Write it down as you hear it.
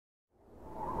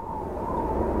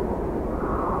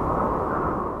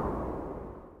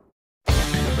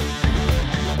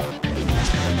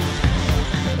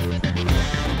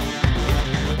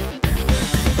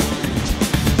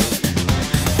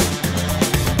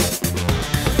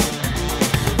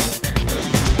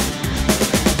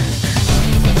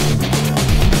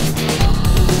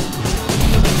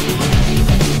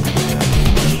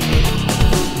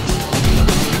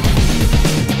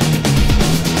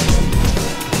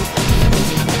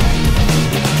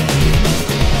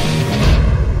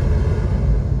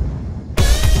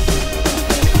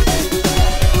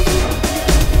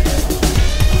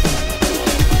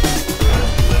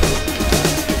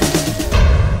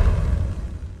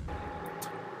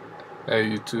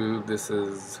Hey YouTube, this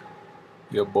is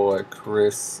your boy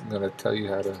Chris. I'm gonna tell you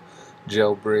how to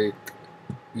jailbreak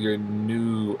your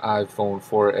new iPhone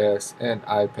 4S and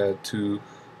iPad 2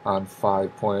 on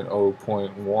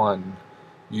 5.0.1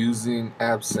 using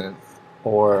absinthe,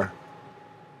 or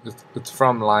it's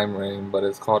from LimeRain, but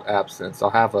it's called absinthe. I'll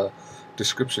have a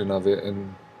description of it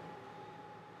in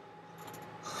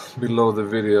below the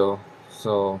video.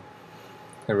 So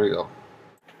here we go.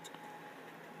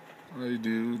 All you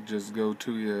do, just go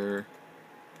to your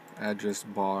address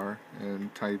bar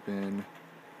and type in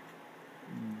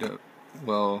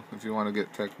well, if you want to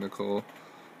get technical,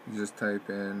 you just type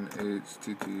in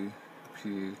HTTP,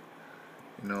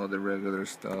 the regular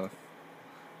stuff,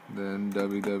 then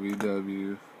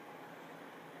www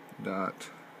dot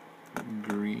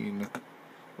green,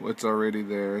 what's already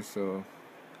there, so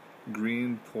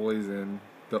green poison,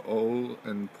 the O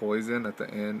and poison at the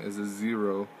end is a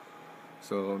 0,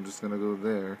 so I'm just gonna go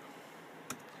there,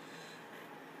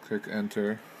 click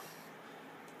enter,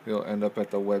 you'll end up at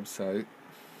the website.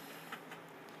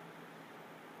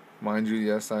 Mind you,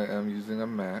 yes, I am using a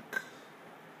Mac.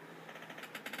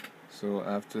 So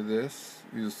after this,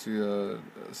 you'll see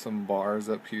some bars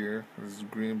up here. There's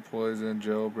green poison,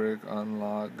 jailbreak,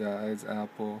 unlock, guides,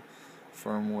 Apple,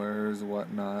 firmwares,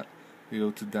 whatnot. You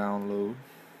go to download.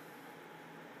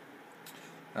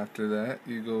 After that,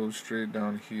 you go straight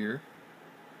down here.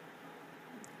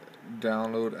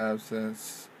 Download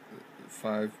absinthe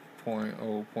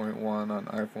 5.0.1 on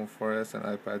iPhone 4S and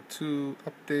iPad2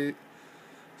 update.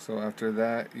 So after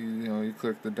that, you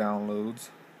click the downloads.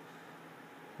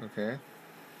 Okay.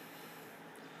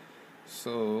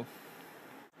 So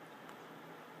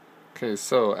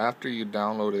after you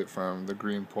download it from the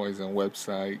Green Poison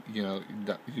website, you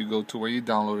go to where you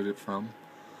downloaded it from.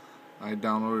 I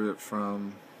downloaded it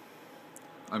from,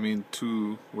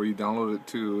 to where you download it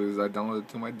to is I downloaded it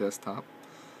to my desktop.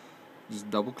 Just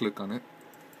double click on it.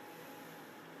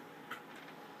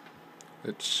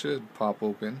 It should pop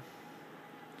open.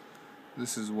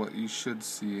 This is what you should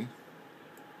see.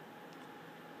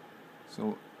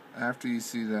 So after you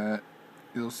see that,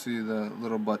 you'll see the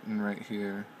little button right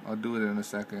here. I'll do it in a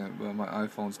second, but my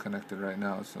iPhone's connected right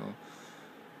now. So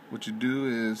what you do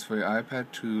is for your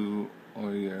iPad2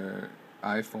 or your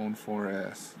iPhone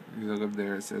 4S, you look up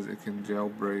there, it says it can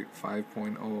jailbreak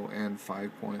 5.0 and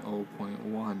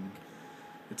 5.0.1.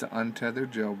 It's an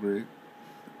untethered jailbreak.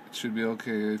 It should be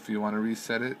okay. If you want to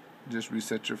reset it, just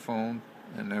reset your phone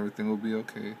and everything will be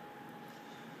okay.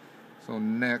 So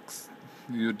next,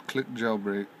 you'd click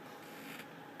jailbreak.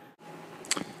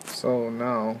 So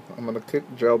now, I'm going to click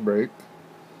jailbreak.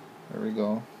 There we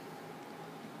go.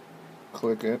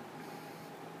 Click it.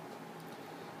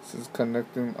 This is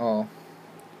connecting. Oh,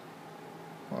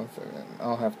 1 second.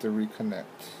 I'll have to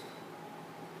reconnect.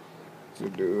 To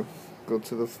do, go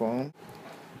to the phone.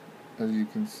 As you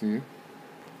can see,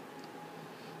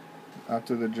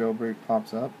 after the jailbreak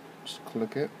pops up, just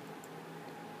click it.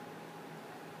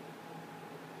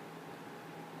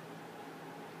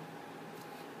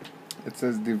 It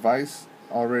says device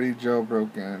already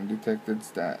jailbroken, detected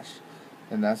stash,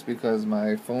 and that's because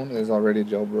my phone is already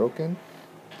jailbroken.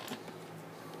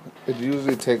 It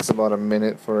usually takes about a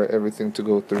minute for everything to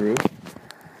go through.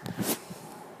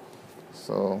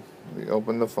 So we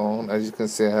open the phone. As you can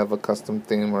see, I have a custom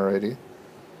theme already.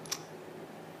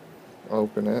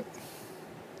 Open it.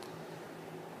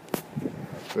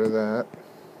 After that,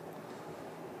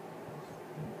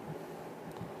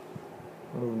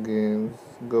 move games,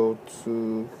 go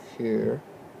to here,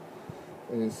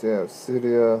 and you see I have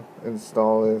cydia,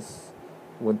 install this,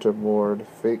 winterboard,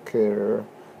 fake carrier.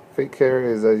 Fake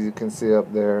carrier is, as you can see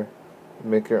up there,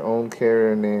 make your own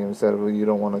carrier name so that you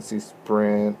don't want to see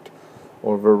Sprint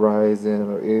or Verizon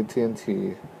or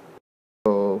AT&T.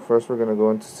 So first we're going to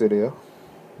go into cydia.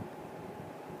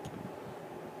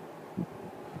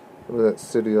 Let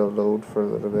cydia load for a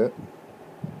little bit.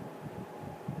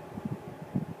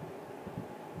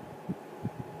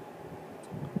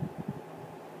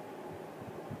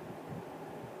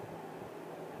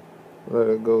 Let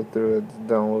it go through its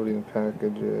downloading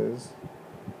packages.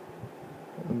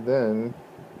 And then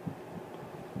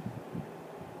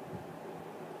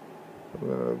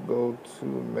we're going to go to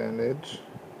manage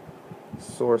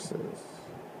sources.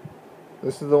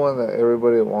 This is the one that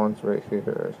everybody wants right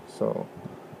here. So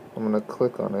I'm going to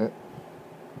click on it.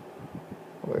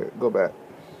 Wait, go back.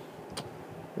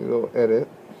 You go edit.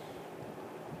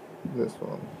 This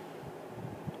one.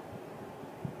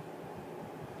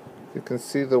 You can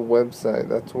see the website.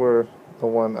 That's where the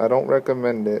one, I don't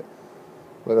recommend it,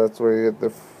 but that's where you get the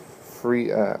free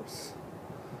apps.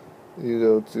 You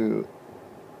go to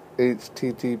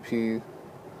http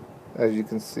as you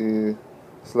can see,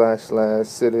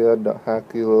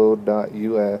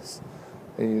 //cydia.hackyload.us,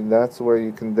 and that's where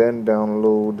you can then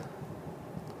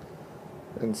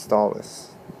install this.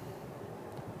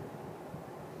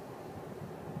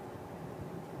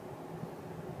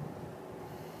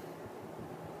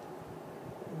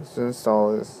 To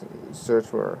install this, search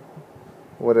for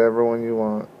whatever one you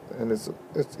want, and it's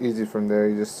easy from there.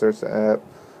 You just search the app,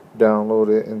 download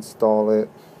it, install it,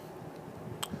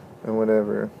 and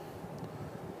whatever.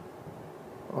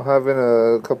 I'll have in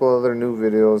a couple other new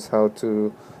videos how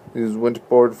to use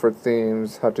Wintboard for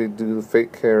themes, how to do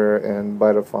fake care and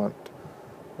bite a font.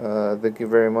 Thank you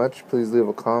very much. Please leave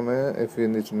a comment. If you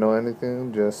need to know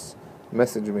anything, just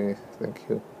message me. Thank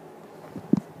you.